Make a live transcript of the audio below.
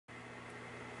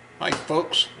Hi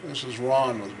folks, this is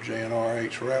Ron with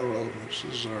JNRH Railroad. This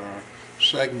is our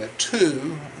segment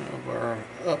 2 of our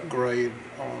upgrade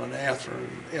on an Athearn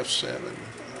F7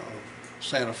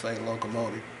 Santa Fe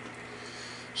locomotive.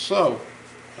 So,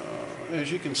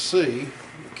 as you can see,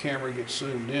 the camera gets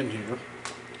zoomed in here.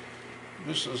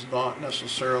 This is not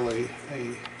necessarily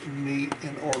a neat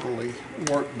and orderly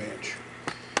workbench,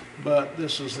 but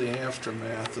this is the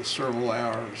aftermath of several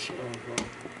hours of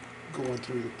going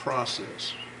through the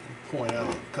process. Point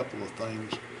out a couple of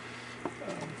things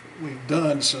we've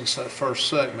done since that first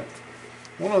segment.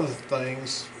 One of the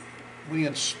things, we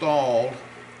installed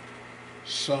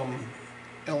some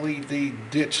LED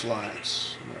ditch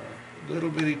lights. They're little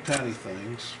bitty tiny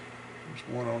things. There's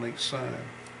one on each side.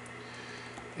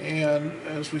 And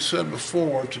as we said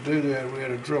before, to do that we had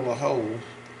to drill a hole.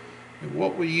 And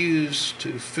what we use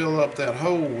to fill up that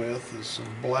hole with is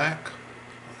some black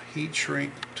heat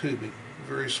shrink tubing,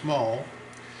 very small.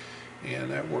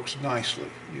 And that works nicely.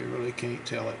 You really can't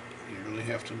tell it. You really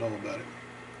have to know about it.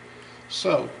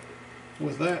 So,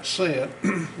 with that said,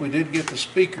 we did get the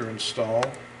speaker installed.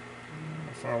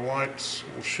 If our lights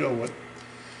will show it.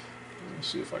 Let me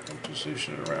see if I can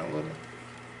position it around a little.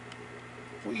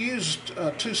 We used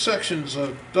 2 sections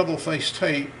of double-face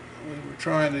tape. We were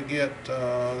trying to get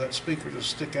that speaker to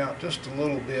stick out just a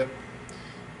little bit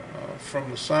from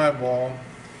the sidewall.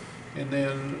 And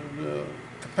then the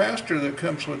capacitor that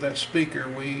comes with that speaker,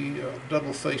 we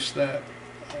double-faced that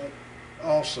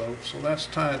also, so that's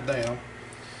tied down.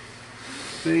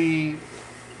 The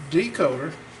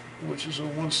decoder, which is a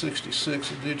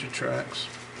 166 of Digitrax,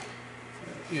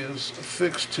 is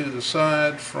affixed to the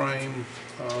side frame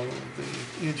of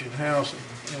the engine housing,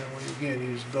 and we again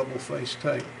use double-face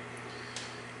tape.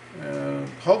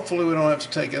 Hopefully we don't have to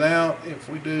take it out. If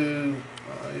we do,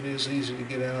 it is easy to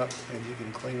get out and you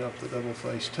can clean up the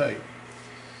double-face tape.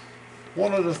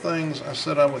 One of the things I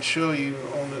said I would show you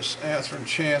on this Athearn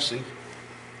chassis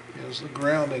is the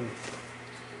grounding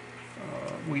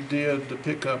we did to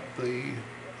pick up the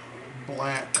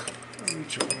black, let me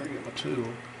reach over there and get my tool,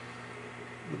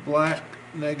 the black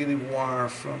negative wire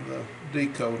from the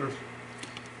decoder.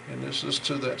 And this is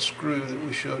to that screw that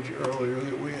we showed you earlier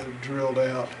that we had drilled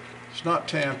out. It's not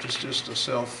tamped, it's just a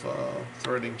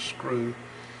self-threading screw,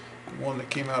 one that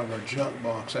came out of our junk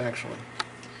box actually.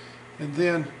 And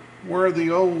then where the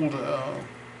old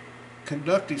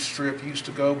conductive strip used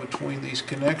to go between these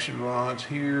connection rods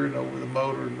here and over the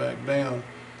motor and back down,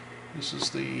 this is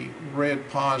the red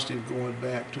positive going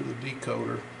back to the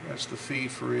decoder. That's the feed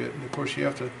for it. And of course you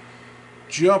have to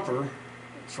jumper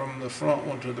from the front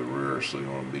one to the rear, so you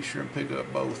want to be sure and pick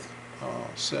up both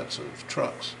sets of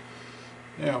trucks.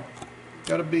 Now,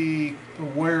 got to be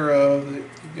aware of that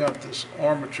you've got this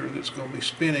armature that's going to be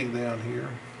spinning down here.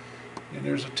 And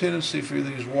there's a tendency for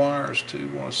these wires to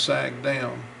want to sag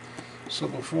down. So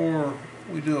before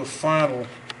we do a final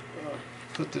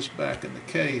put this back in the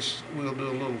case, we'll do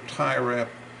a little tie wrap,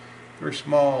 very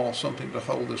small, something to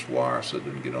hold this wire so it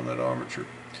doesn't get on that armature.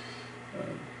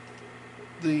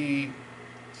 The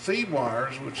feed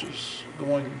wires, which is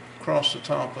going across the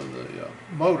top of the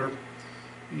motor,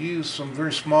 use some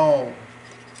very small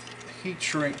heat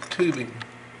shrink tubing.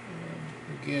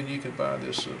 Again, you can buy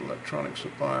this at electronic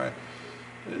supply.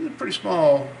 It's pretty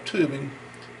small tubing,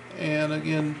 and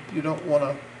again, you don't want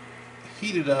to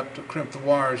heat it up to crimp the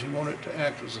wires. You want it to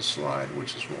act as a slide,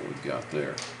 which is what we've got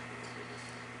there.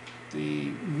 The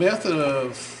method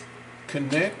of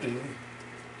connecting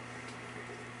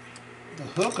the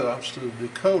hookups to the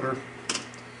decoder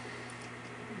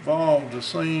involved the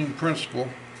same principle.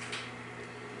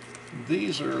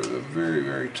 These are the very,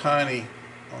 very tiny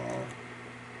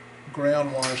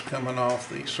ground wires coming off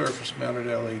the surface mounted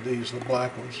LEDs, the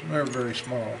black ones. They're very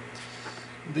small.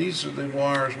 These are the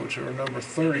wires which are number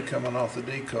 30 coming off the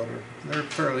decoder. They're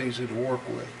fairly easy to work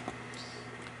with.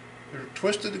 They're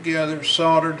twisted together,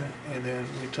 soldered, and then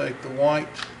we take the white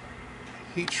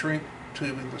heat shrink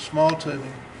tubing, the small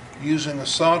tubing, using a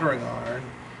soldering iron.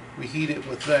 We heat it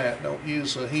with that. Don't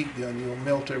use a heat gun, you'll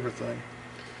melt everything.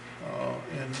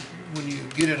 And when you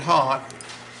get it hot,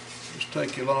 just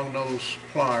take your long nose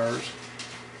pliers,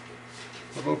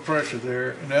 put a little pressure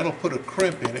there, and that'll put a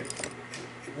crimp in it.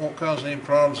 It won't cause any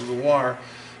problems with the wire,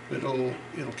 but it'll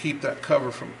keep that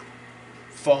cover from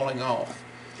falling off.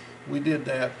 We did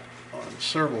that on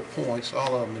several points,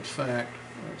 all of them in fact.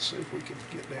 Let's see if we can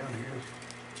get down here.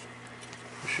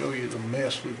 I'll show you the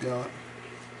mess we've got.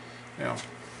 Now,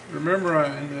 remember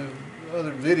in the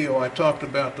other video I talked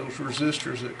about those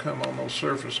resistors that come on those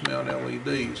surface mount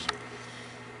LEDs.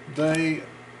 They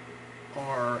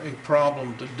are a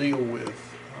problem to deal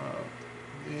with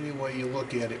any way you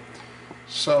look at it.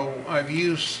 So I've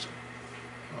used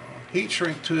heat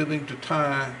shrink tubing to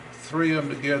tie 3 of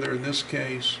them together in this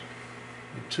case,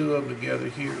 and 2 of them together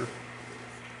here.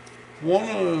 One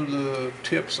of the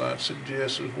tips I'd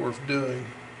suggest is worth doing.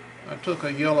 I took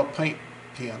a yellow paint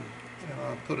pen and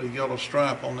I put a yellow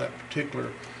stripe on that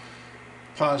particular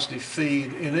positive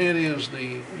feed, and it is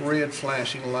the red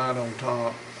flashing light on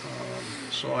top,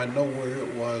 so I know where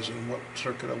it was and what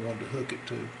circuit I wanted to hook it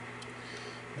to.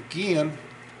 Again,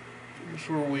 this is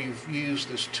where we've used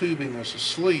this tubing as a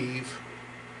sleeve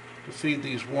to feed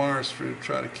these wires through to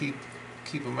try to keep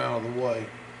them out of the way.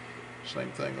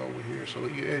 Same thing over here. So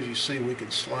as you see, we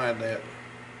can slide that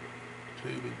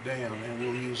tubing down, and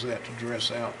we'll use that to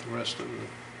dress out the rest of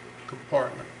the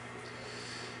compartment.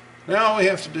 Now all we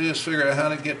have to do is figure out how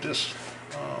to get this,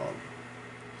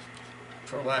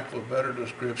 for lack of a better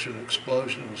description,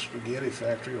 explosion of spaghetti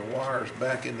factory or wires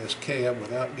back in this cab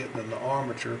without getting in the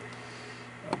armature.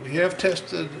 We have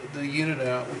tested the unit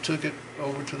out. We took it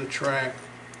over to the track,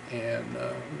 and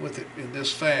with it in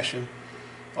this fashion,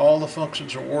 all the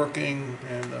functions are working,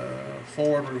 and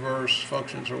forward, reverse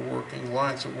functions are working,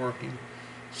 lights are working,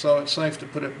 so it's safe to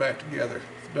put it back together.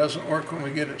 If it doesn't work when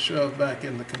we get it shoved back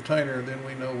in the container, then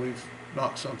we know we've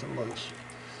knocked something loose.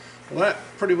 Well, that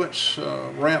pretty much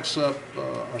wraps up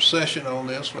our session on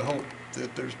this. We hope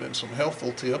that there's been some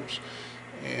helpful tips,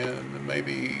 and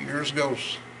maybe yours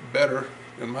goes better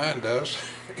than mine does.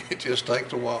 It just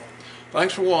takes a while.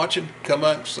 Thanks for watching. Come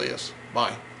back and see us.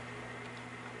 Bye.